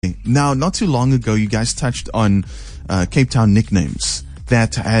Now, not too long ago, you guys touched on Cape Town nicknames.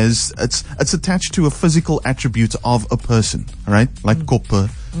 That has it's attached to a physical attribute of a person, right? Like Koppe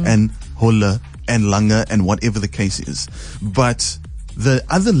and Holle and Lange and whatever the case is. But the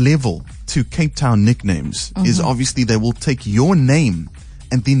other level to Cape Town nicknames is obviously they will take your name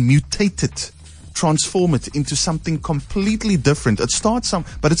and then mutate it, transform it into something completely different. It starts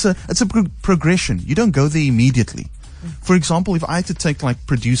but it's a progression. You don't go there immediately. For example, if I had to take like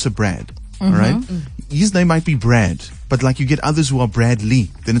producer Brad, all right, his name might be Brad, but like you get others who are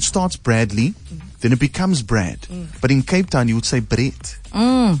Bradley. Then it starts Bradley, then it becomes Brad. But in Cape Town, you would say Brett.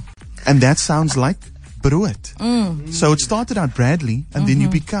 And that sounds like Brood. So it started out Bradley, and then you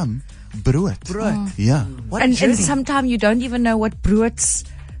become Brood. Yeah. And sometimes you don't even know what Brood's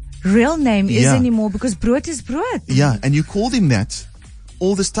real name is anymore, because Brood is Brood. Yeah, and you call him that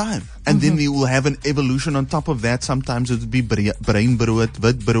all this time. And then we will have an evolution on top of that. Sometimes it would be Brain Brood,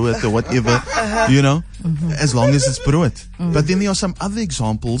 Wit Brood, or whatever, you know, as long as it's Brood. But then there are some other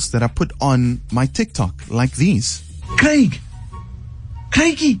examples that I put on my TikTok, like these. Craigie,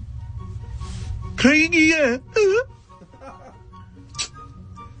 yeah.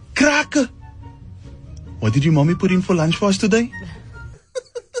 Cracker. What did your mommy put in for lunch for us today?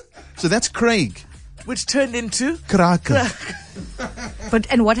 So that's Craig. Which turned into Kraken.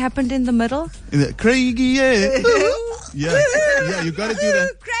 And what happened in the middle? Craigie, yeah. Yeah, you gotta do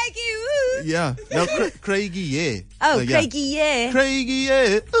that. Craigie, woo. Yeah. No, Craigie, yeah. Oh, yeah. Craigie, yeah. Craigie,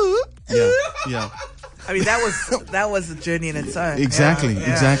 yeah. Yeah. I mean, that was a journey in its own. Exactly.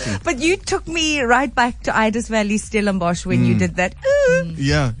 But you took me right back to Idas Valley Stellenbosch when you did that.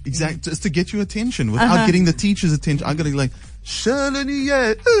 Yeah, exactly. Just to get your attention without getting the teacher's attention. I gotta like, Shalani,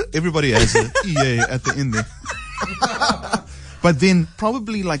 yeah. Everybody has a yeah at the end there. But then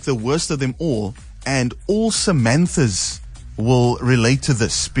probably like the worst of them all, and all Samanthas will relate to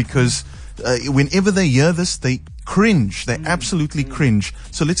this, because whenever they hear this, they cringe. They absolutely cringe.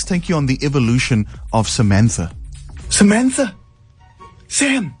 So let's take you on the evolution of Samantha. Samantha.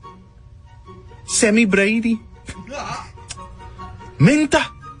 Sam. Sammy Brady. Menta.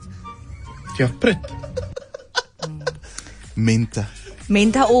 Ja, Prit. Menta.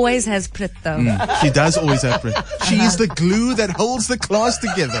 Menta always has Prit though. She does always have Prit. She is the glue that holds the class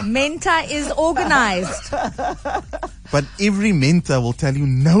together. Menta is organized. But every Menta will tell you,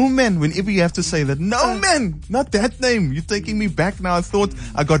 no man, whenever you have to say that, no man, not that name. You're taking me back now. I thought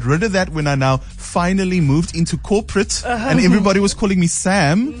I got rid of that when I now finally moved into corporate and everybody was calling me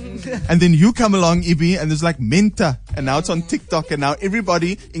Sam. And then you come along, Ibi, and there's like Menta. And now it's on TikTok, and now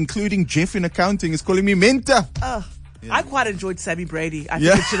everybody, including Jeff in accounting, is calling me Menta. I quite enjoyed Sammy Brady. I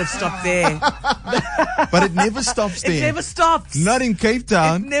think it should have stopped there. But it never stops there. It never stops. Not in Cape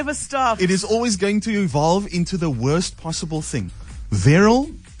Town. It never stops. It is always going to evolve into the worst possible thing.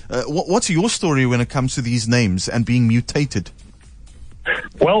 Veryl, what's your story when it comes to these names and being mutated?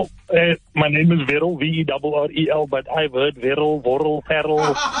 Well, my name is Veryl, Verrel, but I've heard Veryl, Vorrel, Ferrel,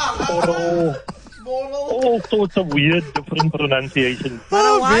 Vorrel, all sorts of weird, different pronunciations.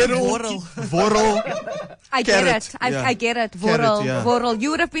 Vorrel. I get it. I get it. Vorrel. Yeah. Vorrel.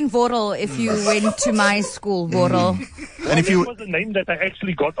 You would have been Vorrel if you went to my school, Vorrel. And if you That was the name that I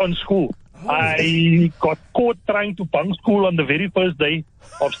actually got on school. I got caught trying to bunk school on the very first day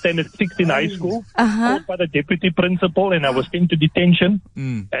of standard 6 in high school. Caught by the deputy principal, and I was sent to detention.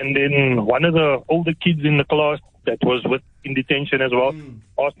 And then one of the older kids in the class that was in detention as well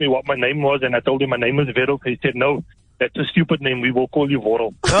asked me what my name was, and I told him my name is Veryl. He said, no, that's a stupid name. We will call you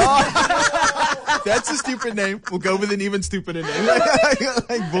Vorrel. That's a stupid name. We'll go with an even stupider name.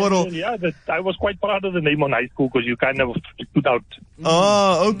 Like Vorrel. Yeah, I was quite proud of the name on high school because you kind of stood out.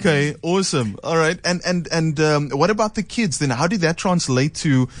 Oh, okay. Awesome. All right. And what about the kids then? How did that translate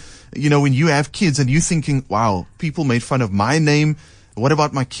to, when you have kids and you're thinking, wow, people made fun of my name. What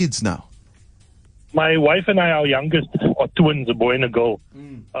about my kids now? My wife and I, our youngest, are twins, a boy and a girl.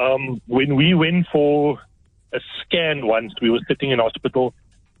 When we went for a scan once, we were sitting in hospital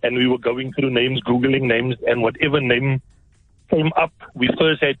and we were going through names, Googling names, and whatever name came up, we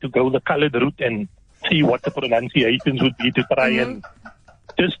first had to go the colored route and see what the pronunciations would be to try and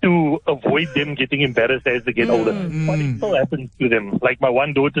just to avoid them getting embarrassed as they get older. But it still happens to them. Like my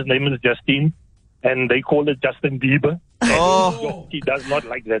one daughter's name is Justine, and they call it Justin Bieber. And she does not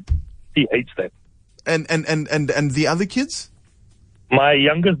like that. She hates that. And the other kids? My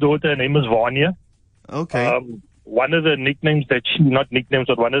youngest daughter, her name is Vanya. Okay. One of the nicknames not nicknames,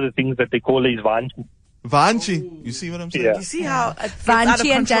 but one of the things that they call her is Vanchi. Vanchi. You see what I'm saying? Yeah. You see how it's Vanchi out of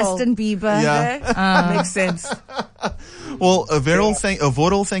and control. Justin Bieber. Yeah. Makes sense. Well,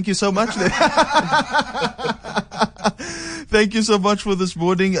 Vorrel, thank you so much. Thank you so much for this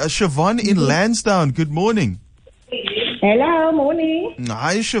morning. Siobhan in Lansdowne, good morning. Hello, morning.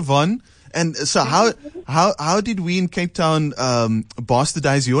 Hi, Siobhan. And so how did we in Cape Town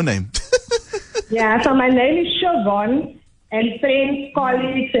bastardize your name? Yeah, so my name is Siobhan, and friends,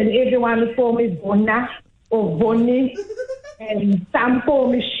 colleagues, and everyone call me Bona or Bonnie, and some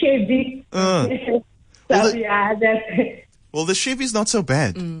call me Chevy. Well, the Chevy's not so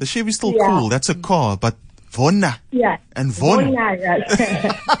bad. The Chevy's still cool. That's a car, but Vonna. Yeah. And Von. Bona, yes.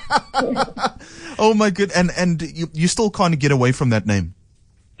 Oh my good. And you still can't get away from that name.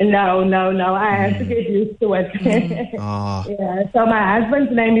 No. I have to get used to it. Yeah. So my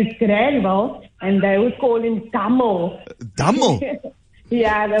husband's name is Granville, and they would call him Dummel. Dummel?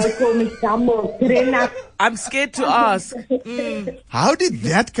 Yeah, they would call me Dummel. I'm scared to ask. How did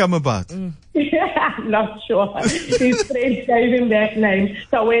that come about? I'm not sure. His friends gave him that name.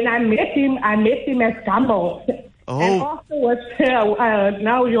 So when I met him as Dummel. Oh. And afterwards,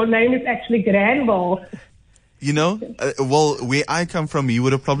 now your name is actually Granville. You know, well, where I come from, you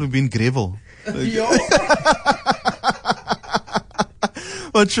would have probably been Grevel.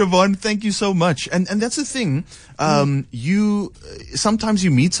 But Siobhan, thank you so much. And that's the thing. Sometimes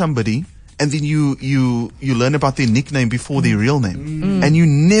you meet somebody and then you learn about their nickname before their real name. And you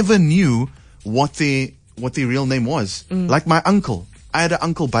never knew what their real name was. Like my uncle. I had an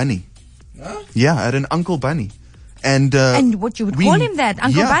Uncle Bunny. Huh? Yeah, I had an Uncle Bunny. And what you would call him that,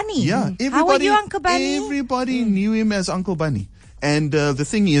 Uncle Bunny? Yeah. How are you, Uncle Bunny? Everybody knew him as Uncle Bunny. And the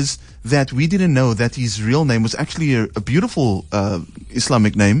thing is that we didn't know that his real name was actually a beautiful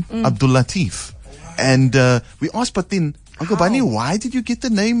Islamic name, Abdul Latif. And we asked, but then, Uncle Bunny, why did you get the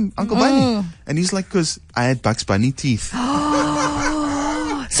name Uncle Bunny? And he's like, because I had Bugs Bunny teeth.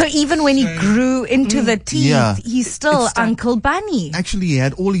 So even when he grew into the teeth, he's still Uncle Bunny. Actually, he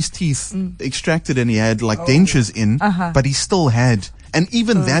had all his teeth extracted and he had like dentures in, but he still had. And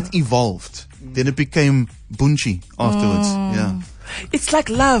even that evolved. Then it became Bunchi afterwards. Yeah. It's like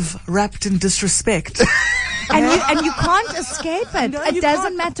love wrapped in disrespect. And you can't escape it. No, it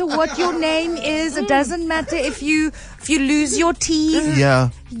doesn't matter what your name is. It doesn't matter if you lose your teeth. Yeah.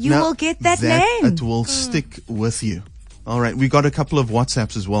 You will get that name. It will stick with you. All right. We got a couple of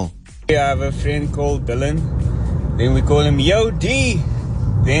WhatsApps as well. I have a friend called Dylan. Then we call him Yo D.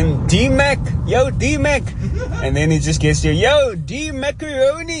 Then D-Mac. Yo D-Mac. And then he just gets you, Yo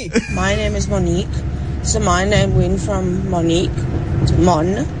D-Macaroni. My name is Monique. So my name went from Monique to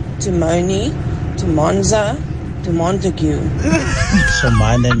Mon to Moni to Monza to Montague. So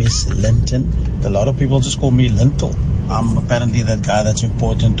my name is Linton. A lot of people just call me Lintel. I'm apparently that guy that's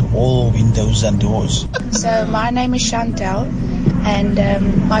important to all windows and doors. So my name is Chantel, and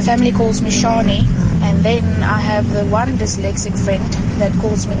my family calls me Shani. And then I have the one dyslexic friend that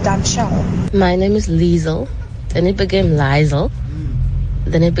calls me Danshal. My name is Liesel. Then it became Liesel.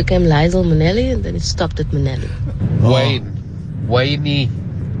 Then it became Liesel Manelli, and then it stopped at Manelli. Wayne. Wait.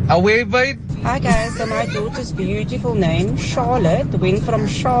 Hi guys, so my daughter's beautiful name, Charlotte, went from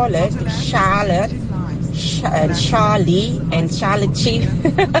Charlotte to Charlotte, and Charlie, and Charlotte Chief.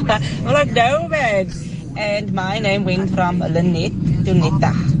 I'm like, no man. And my name went from Lynette to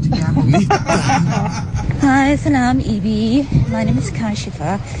Nita. Hi, Salam Ibi. My name is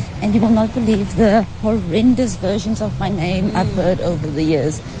Kashifa, and you will not believe the horrendous versions of my name I've heard over the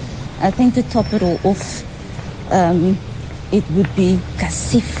years. I think to top it all off, it would be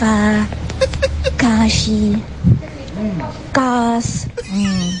Kasifa, Kashi, Kas,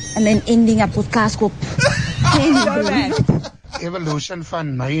 and then ending up with Kaskop. Evolution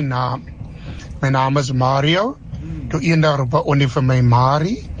van my naam. My naam is Mario. Toe eendag roep 'n onie vir my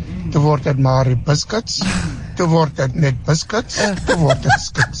Mari. Toe word dit Mari Biscuits. Toe word dit net Biscuits. Toe word dit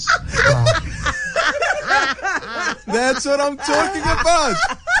Skits. That's what I'm talking about.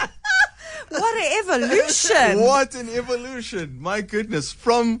 What an evolution. What an evolution. My goodness.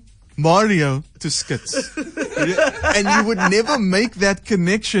 From Mario to Skits. And you would never make that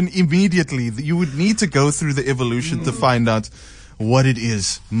connection immediately. You would need to go through the evolution to find out what it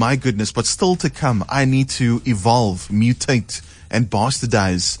is. My goodness. But still to come, I need to evolve, mutate, and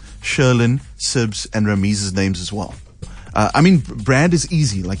bastardize Sherlin, Sibs, and Ramiz's names as well. Brad is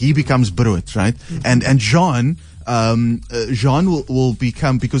easy. Like, he becomes Bruit, right? And Jean, Jean will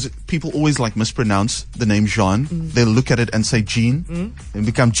become, because people always like mispronounce the name Jean. They'll look at it and say Jean, and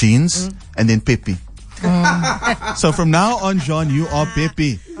become Jeans, and then Pepe. So from now on, Jean, you are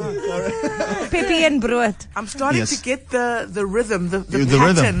Pepe. Pepe and Bruit. I'm starting to get the rhythm, the The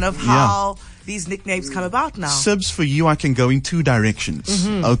pattern rhythm, of how these nicknames come about now. Sibs, for you, I can go in two directions.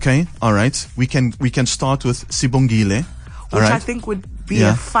 Okay, all right. We can start with Sibongile, which I think would be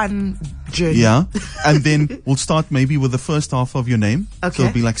a fun journey. Yeah. And then we'll start maybe with the first half of your name. Okay. So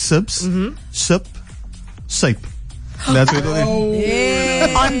it'll be like Sibs, Sip, Sape. That's what it'll be.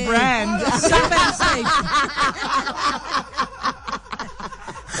 Yeah. On brand. Sip and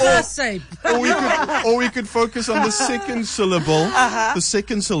safe. Or we could focus on the second syllable, the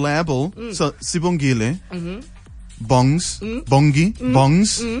second syllable. So Sibongile, Bongs, Bongi,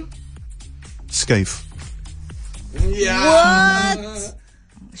 Bongs, Scaife. What?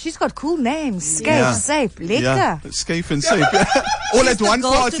 She's got cool names. Scaife, Sape, Lekker. Yeah, Scaife and Sape. All at one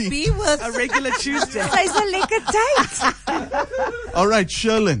party. To be with. A regular Tuesday. Sy's a lekker date. All right,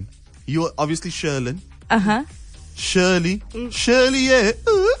 Sherlyn. You're obviously Sherlyn. Shirley. Shirley, yeah.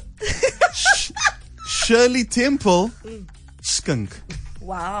 Shirley Temple. Skunk.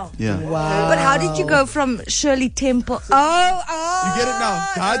 Wow. Yeah. But how did you go from Shirley Temple? Oh. You get it now.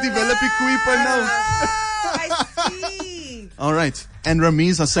 Daar develop ik Kuiper now. I see. All right. And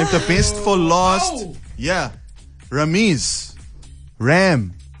Ramiz, I saved the best for last. Yeah. Ramiz.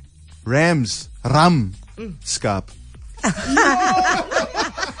 Ram. Rams. Ram. Skap.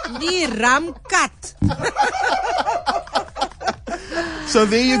 Die ramkat. So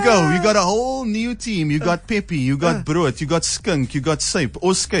there you go. You got a whole new team. You got Peppy, you got Brood, you got Skunk, you got Sape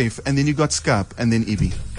or Scaife, and then you got Skap, and then Ibi.